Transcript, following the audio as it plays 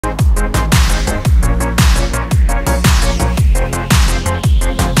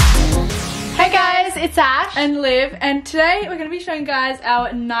Ash and Liv, and today we're going to be showing you guys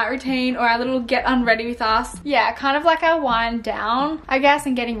our night routine, or our little get unready with us. Yeah, kind of like our wind down, I guess,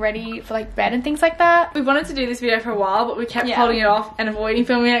 and getting ready for like bed and things like that. We wanted to do this video for a while, but we kept holding it off and avoiding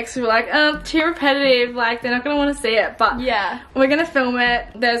filming it because we were like, too repetitive, like they're not going to want to see it. But yeah, we're going to film it.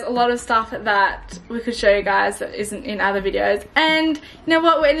 There's a lot of stuff that we could show you guys that isn't in other videos. And you know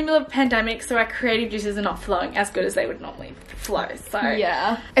what, we're in the middle of a pandemic, so our creative juices are not flowing as good as they would normally flow. So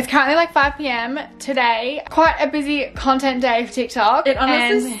yeah, it's currently like 5 p.m. today. Quite a busy content day for TikTok. It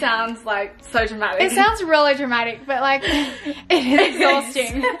honestly sounds like so dramatic. It sounds really dramatic, but like it is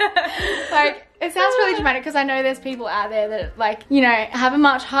exhausting. Like, it sounds really dramatic because I know there's people out there that like, you know, have a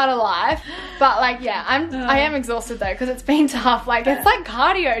much harder life, but like, yeah, I am exhausted though because it's been tough. Like, it's like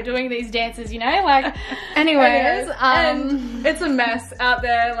cardio doing these dances, you know, like, anyways, and it's a mess out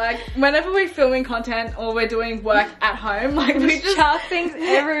there. Like, whenever we're filming content or we're doing work at home, like, we just chuck things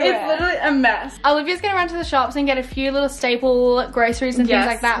everywhere. It's literally a mess. Olivia's gonna run to the shops and get a few little staple groceries and things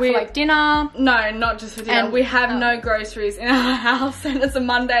like that for like dinner. No, not just for dinner. And we have no groceries in our house, and it's a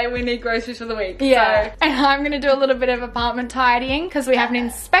Monday. We need groceries for the week. Yeah, so. And I'm gonna do a little bit of apartment tidying because we have an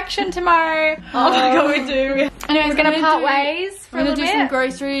inspection tomorrow. Oh my god, we do. Anyway, we're gonna part ways for a little bit. We're gonna do some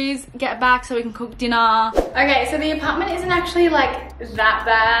groceries, get back so we can cook dinner. Okay, so the apartment isn't actually like that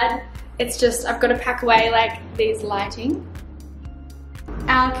bad. It's just I've got to pack away like these lighting.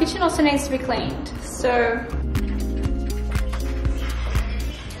 Our kitchen also needs to be cleaned, so.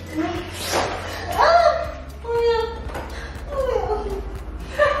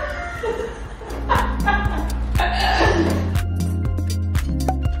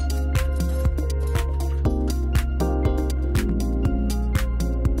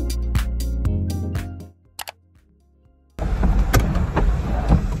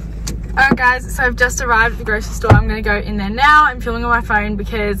 Alright guys, so I've just arrived at the grocery store. I'm going to go in there now. I'm filming on my phone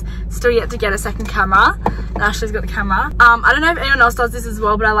because still yet to get a second camera. And Ashley's got the camera. I don't know if anyone else does this as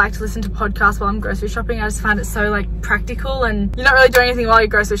well, but I like to listen to podcasts while I'm grocery shopping. I just find it so like practical, and you're not really doing anything while you're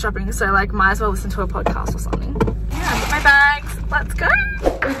grocery shopping, so like might as well listen to a podcast or something. Yeah, I've got my bags. Let's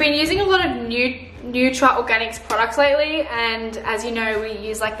go. We've been using a lot of Nutra Organics products lately, and as you know, we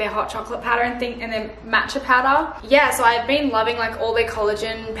use like their hot chocolate powder and their matcha powder. Yeah, so I've been loving like all their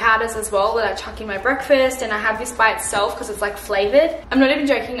collagen powders as well that I chuck in my breakfast, and I have this by itself because it's like flavored. I'm not even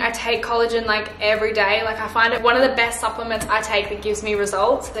joking, I take collagen like every day. Like, I find it one of the best supplements I take that gives me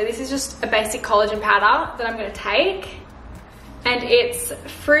results. So this is just a basic collagen powder that I'm gonna take, and it's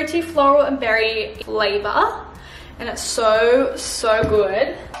fruity, floral and berry flavor, and it's so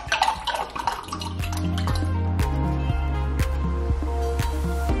good.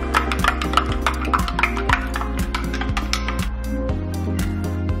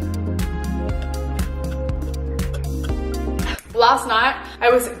 Last night, I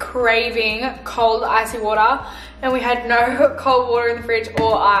was craving cold icy water, and we had no cold water in the fridge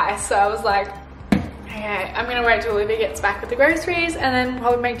or ice, so I was like, okay, I'm gonna wait till Olivia gets back with the groceries and then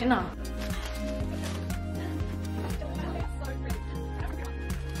probably make dinner.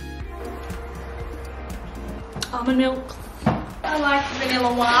 Almond milk. I like the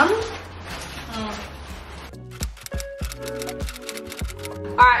vanilla one.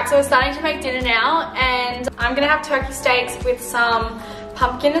 Alright, so we're starting to make dinner now, and I'm gonna have turkey steaks with some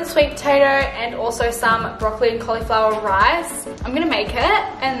pumpkin and sweet potato and also some broccoli and cauliflower rice. I'm gonna make it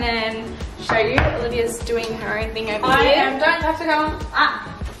and then show you. Olivia's doing her own thing over here. Don't have to go on.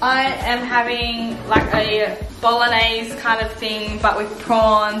 I am having like a bolognese kind of thing, but with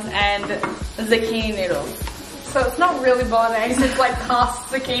prawns and zucchini noodles. So it's not really bolognese, it's like past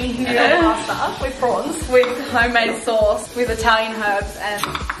zucchini noodle pasta with prawns, with homemade sauce, with Italian herbs and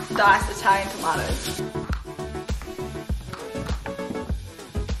diced Italian tomatoes.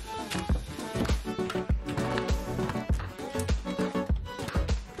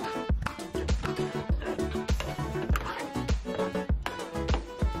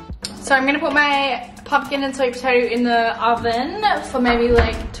 So I'm gonna put my pumpkin and sweet potato in the oven for maybe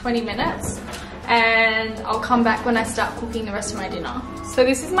like 20 minutes. And I'll come back when I start cooking the rest of my dinner. So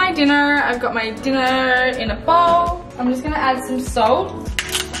this is my dinner. I've got my dinner in a bowl. I'm just gonna add some salt.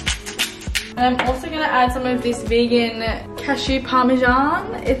 And I'm also gonna add some of this vegan cashew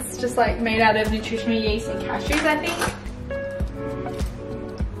parmesan. It's just like made out of nutritional yeast and cashews, I think.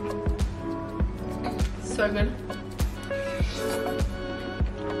 So good.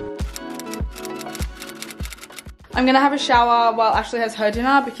 I'm gonna have a shower while Ashley has her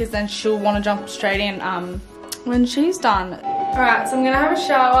dinner because then she'll want to jump straight in when she's done. Alright, so I'm gonna have a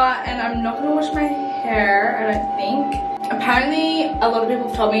shower and I'm not gonna wash my hair, I don't think. Apparently, a lot of people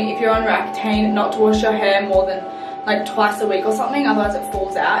have told me if you're on Roaccutane not to wash your hair more than like twice a week or something, otherwise it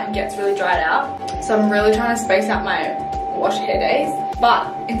falls out and gets really dried out. So I'm really trying to space out my wash hair days.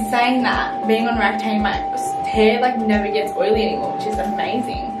 But in saying that, being on Ractane, my hair like never gets oily anymore, which is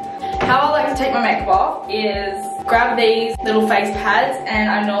amazing. How I like to take my makeup off is grab these little face pads, and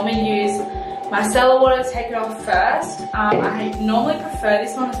I normally use micellar water to take it off first. I normally prefer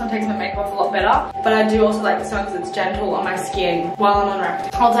this one takes my makeup off a lot better, but I do also like this one because it's gentle on my skin while I'm on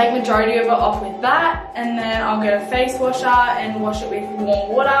Ractane. I'll take majority of it off with that, and then I'll get a face washer and wash it with warm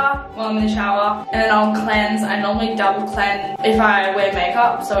water while I'm in the shower, and then I'll cleanse. I normally double cleanse if I wear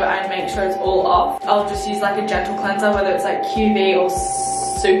makeup, so I make sure it's all off. I'll just use like a gentle cleanser, whether it's like QV or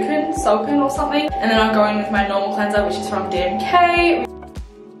Sulkin or something, and then I'll go in with my normal cleanser, which is from DMK.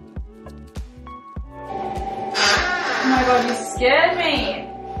 Oh my god, you scared me.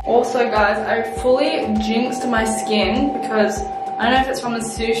 Also guys, I fully jinxed my skin because I don't know if it's from the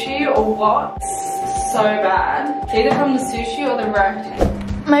sushi or what. It's so bad. It's either from the sushi or the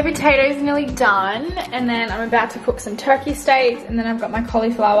Ractane. My potatoes nearly done, and then I'm about to cook some turkey steaks, and then I've got my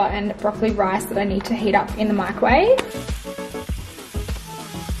cauliflower and broccoli rice that I need to heat up in the microwave.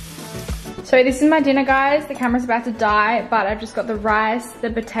 So this is my dinner guys, the camera's about to die, but I've just got the rice, the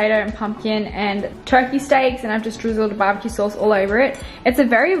potato and pumpkin and turkey steaks, and I've just drizzled barbecue sauce all over it. It's a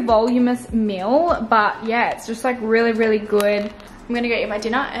very voluminous meal, but yeah, it's just like really, really good. I'm gonna go eat my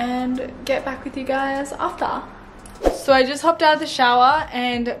dinner and get back with you guys after. So I just hopped out of the shower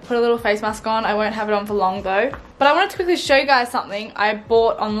and put a little face mask on. I won't have it on for long though. But I wanted to quickly show you guys something I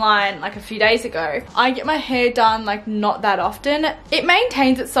bought online like a few days ago. I get my hair done like not that often. It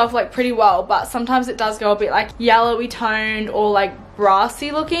maintains itself like pretty well, but sometimes it does go a bit like yellowy toned or like brassy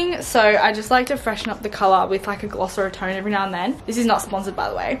looking. So I just like to freshen up the color with like a gloss or a tone every now and then. This is not sponsored by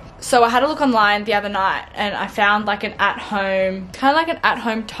the way. So I had a look online the other night and I found like an at-home, kind of like an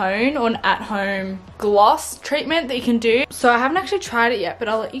at-home tone or an at-home gloss treatment that you can do. So I haven't actually tried it yet, but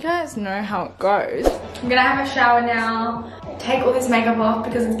I'll let you guys know how it goes. I'm gonna have a shower now, take all this makeup off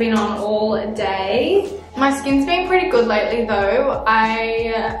because it's been on all day. My skin's been pretty good lately though.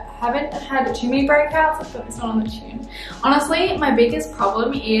 I haven't had too many breakouts. I've got this one on the tune. Honestly, my biggest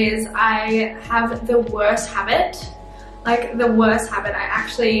problem is I have the worst habit. Like the worst habit.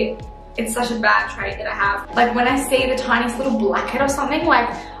 It's such a bad trait that I have. Like when I see the tiniest little blackhead or something, like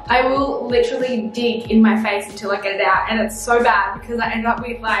I will literally dig in my face until I get it out, and it's so bad because I end up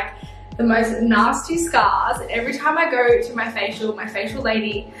with like the most nasty scars. And every time I go to my facial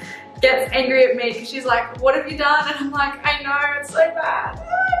lady gets angry at me because she's like, what have you done? And I'm like, I know, it's so bad.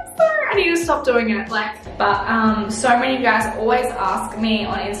 I need to stop doing it. But so many of you guys always ask me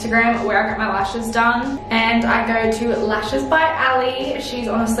on Instagram where I get my lashes done, and I go to Lashes by Ali. She's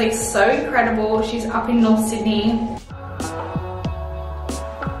honestly so incredible. She's up in North Sydney.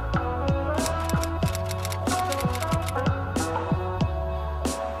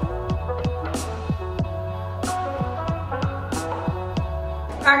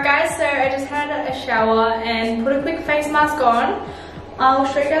 Alright guys, so I just had a shower and put a quick face mask on. I'll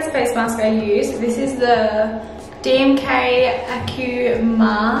show you guys the face mask I use. This is the DMK Acu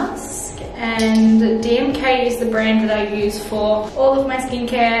Mask, and DMK is the brand that I use for all of my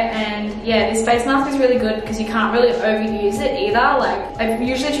skincare. And yeah, this face mask is really good because you can't really overuse it either. Like I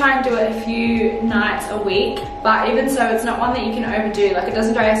usually try and do it a few nights a week, but even so, it's not one that you can overdo. Like it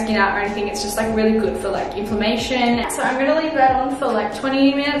doesn't dry your skin out or anything. It's just like really good for like inflammation. So I'm gonna leave that on for like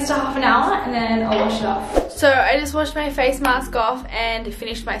 20 minutes to half an hour, and then I'll wash it off. So I just washed my face mask off and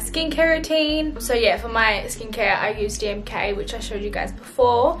finished my skincare routine. So yeah, for my skincare I use DMK, which I showed you guys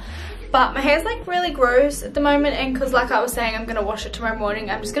before. But my hair's like really gross at the moment, and because like I was saying, I'm gonna wash it tomorrow morning.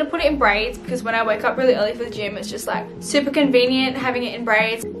 I'm just gonna put it in braids because when I wake up really early for the gym, it's just like super convenient having it in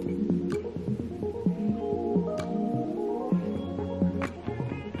braids.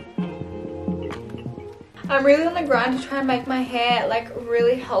 I'm really on the grind to try and make my hair like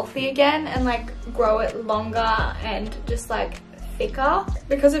really healthy again and like grow it longer and just like thicker.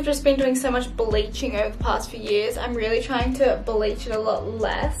 Because I've just been doing so much bleaching over the past few years, I'm really trying to bleach it a lot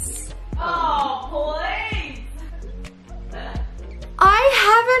less. Oh, please!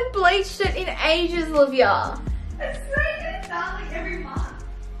 I haven't bleached it in ages, Olivia. It's like done like every month.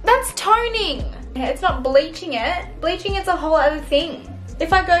 That's toning. It's not bleaching it. Bleaching is a whole other thing.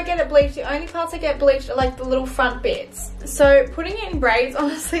 If I go get it bleached, the only parts I get bleached are like the little front bits. So putting it in braids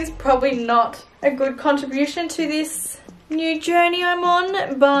honestly is probably not a good contribution to this new journey I'm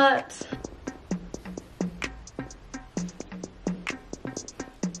on, but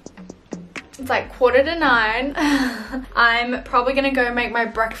It's like 8:45. I'm probably gonna go make my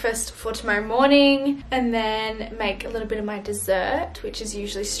breakfast for tomorrow morning and then make a little bit of my dessert, which is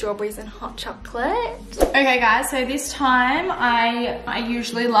usually strawberries and hot chocolate. Okay guys, so this time I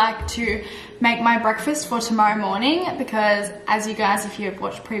usually like to make my breakfast for tomorrow morning because, as you guys, if you've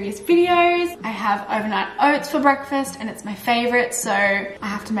watched previous videos, I have overnight oats for breakfast and it's my favorite, so I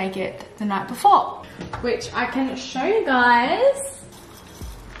have to make it the night before, which I can show you guys.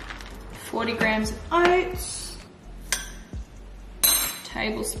 40 grams of oats,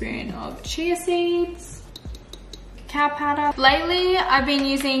 tablespoon of chia seeds, cacao powder. Lately, I've been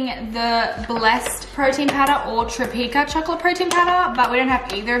using the Blessed protein powder or Tropica chocolate protein powder, but we don't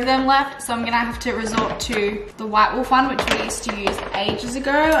have either of them left, so I'm gonna have to resort to the White Wolf one, which we used to use ages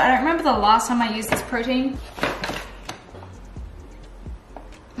ago. I don't remember the last time I used this protein.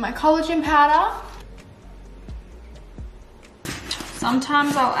 My collagen powder.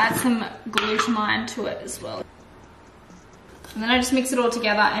 Sometimes I'll add some glutamine to it as well. And then I just mix it all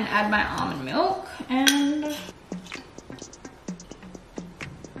together and add my almond milk and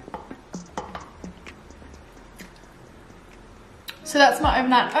so that's my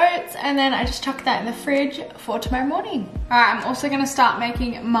overnight oats, and then I just chuck that in the fridge for tomorrow morning. Alright, I'm also gonna start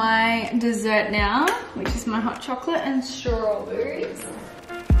making my dessert now, which is my hot chocolate and strawberries.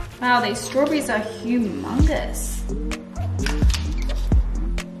 Wow, these strawberries are humongous.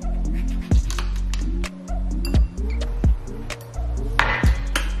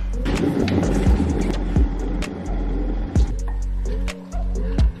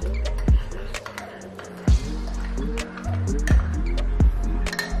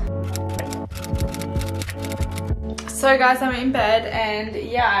 So guys, I'm in bed and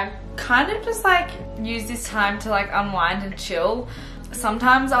yeah, I kind of just like use this time to like unwind and chill.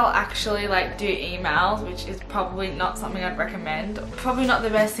 Sometimes I'll actually like do emails, which is probably not something I'd recommend. Probably not the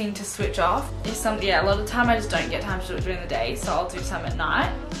best thing to switch off. Yeah, a lot of the time I just don't get time to do it during the day, so I'll do some at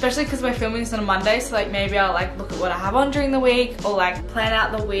night. Especially because we're filming this on a Monday, so like maybe I'll like look at what I have on during the week or like plan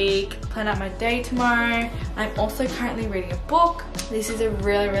out the week, plan out my day tomorrow. I'm also currently reading a book. This is a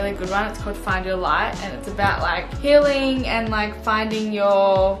really, really good one. It's called Find Your Light, and it's about like healing and like finding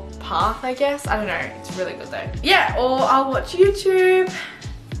your path, I guess. I don't know, it's really good though. Yeah, or I'll watch YouTube,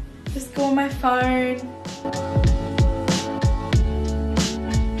 just go on my phone.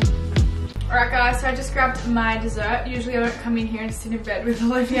 Alright guys, so I just grabbed my dessert. Usually I don't come in here and sit in bed with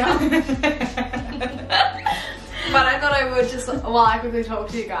Olivia. But I thought I would just while I quickly talk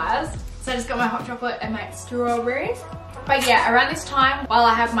to you guys. So I just got my hot chocolate and my strawberries. But yeah, around this time, while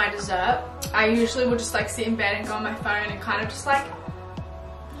I have my dessert, I usually will just like sit in bed and go on my phone and kind of just like,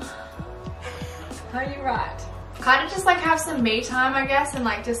 are you right? Kind of just like have some me time, I guess, and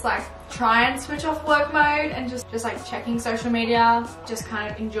like just like try and switch off work mode and just like checking social media, just kind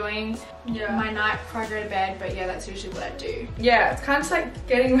of enjoying my night before I go to bed. But yeah, that's usually what I do. Yeah, it's kind of just like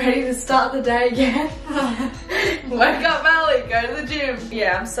getting ready to start the day again. Wake up early, go to the gym.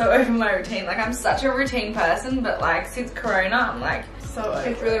 Yeah, I'm so over my routine. Like I'm such a routine person, but like since Corona, I'm like so over.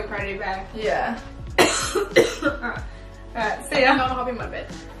 It's really pretty bad. Yeah. Alright, see ya. I'm gonna hop in my bed.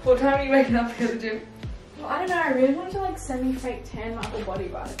 What time are you waking up to go to the gym? Well, I don't know, I really want to like semi-fake tan my whole body,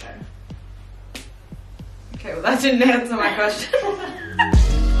 but I don't know. Okay, well that didn't answer my question.